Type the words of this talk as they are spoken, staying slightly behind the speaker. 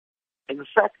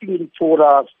exactly in 4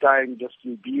 hours' time,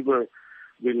 Justin Bieber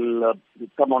will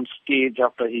come on stage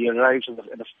after he arrives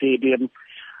at a stadium,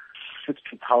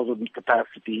 60,000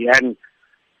 capacity, and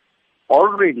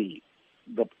already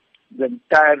the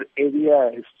entire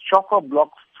area is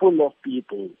chock-a-block full of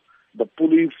people. The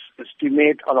police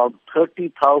estimate around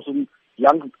 30,000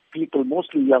 young people,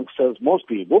 mostly youngsters,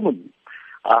 mostly women,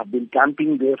 have been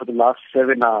camping there for the last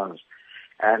 7 hours.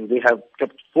 And they have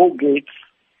kept 4 gates,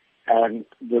 and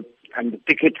the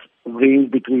tickets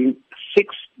range between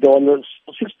 $60 to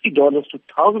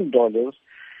 $1,000,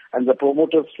 and the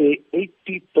promoters say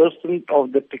 80%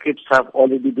 of the tickets have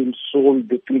already been sold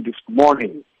between this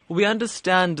morning. We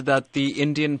understand that the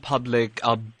Indian public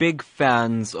are big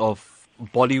fans of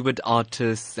Bollywood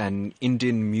artists and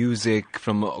Indian music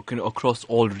from across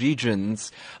all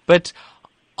regions, but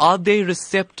are they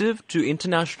receptive to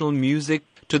international music,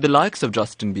 to the likes of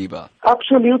Justin Bieber?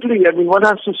 Absolutely. I mean, one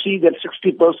has to see that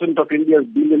 60% of India's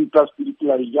billion-plus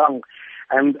people are young,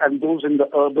 and those in the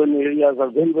urban areas are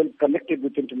very well connected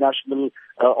with international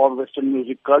or Western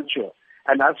music culture.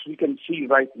 And as we can see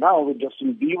right now with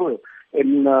Justin Bieber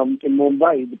in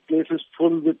Mumbai, the place is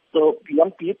full with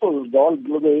young people, all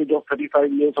below the age of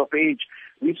 35 years of age.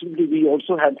 Recently, we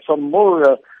also had some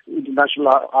more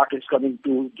international artists coming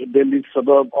to Delhi's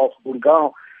suburb of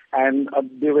Gurgaon, and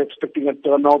they were expecting a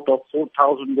turnout of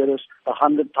 4,000, whereas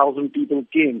 100,000 people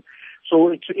came. So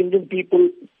it's Indian people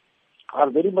are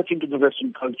very much into the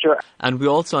Western culture. And we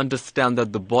also understand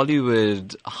that the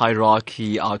Bollywood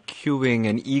hierarchy are queuing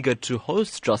and eager to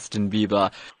host Justin Bieber.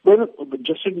 Well,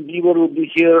 Justin Bieber will be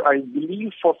here, I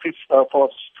believe, for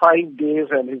 5 days,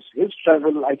 and his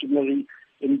travel itinerary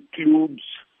includes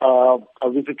a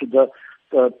visit to the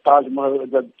Taj Mahal,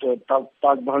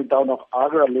 Taj Mahal town of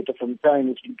Agra later from time.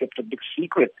 It's been kept a big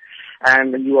secret.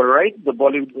 And you are right, the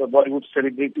Bollywood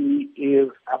celebrity is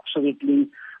absolutely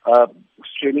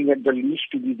straining at the leash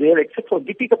to be there, except for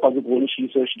Deepika Padukone. She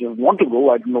says she doesn't want to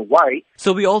go. I don't know why.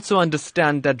 So we also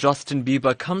understand that Justin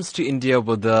Bieber comes to India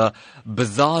with a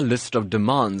bizarre list of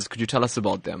demands. Could you tell us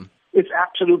about them? It's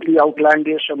absolutely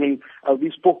outlandish. I mean,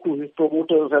 we spoke to his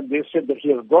promoters, and they said that he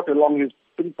has brought along his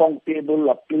ping-pong table,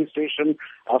 a PlayStation,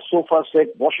 a sofa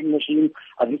set, washing machine,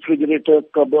 a refrigerator,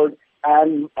 cupboard,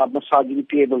 and a massaging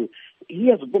table. He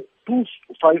has booked 2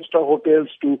 5-star hotels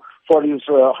for his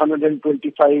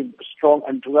 125-strong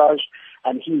entourage,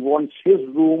 and he wants his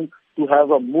room to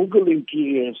have a Mughal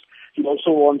interiors. He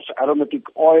also wants aromatic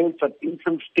oils and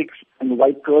incense sticks and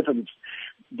white curtains.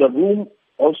 The room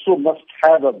also must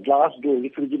have a glass door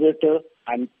refrigerator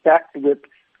and packed with,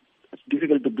 it's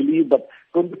difficult to believe, but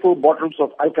 24 bottles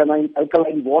of alkaline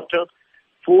water,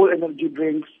 4 energy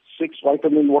drinks, 6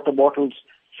 vitamin water bottles,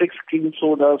 6 cream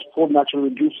sodas, 4 natural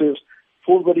juices,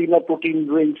 4 vanilla protein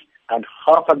drinks, and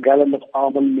half a gallon of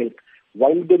almond milk,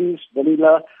 wild berries,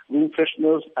 vanilla, room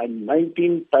fresheners, and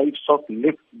 19 types of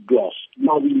lip gloss.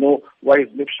 Now we know why his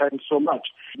lip shines so much.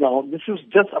 Now, this is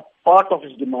just a part of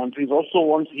his demand. He has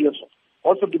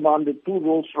also demanded 2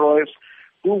 Rolls Royce,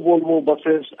 2 Volvo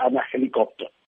buses, and a helicopter.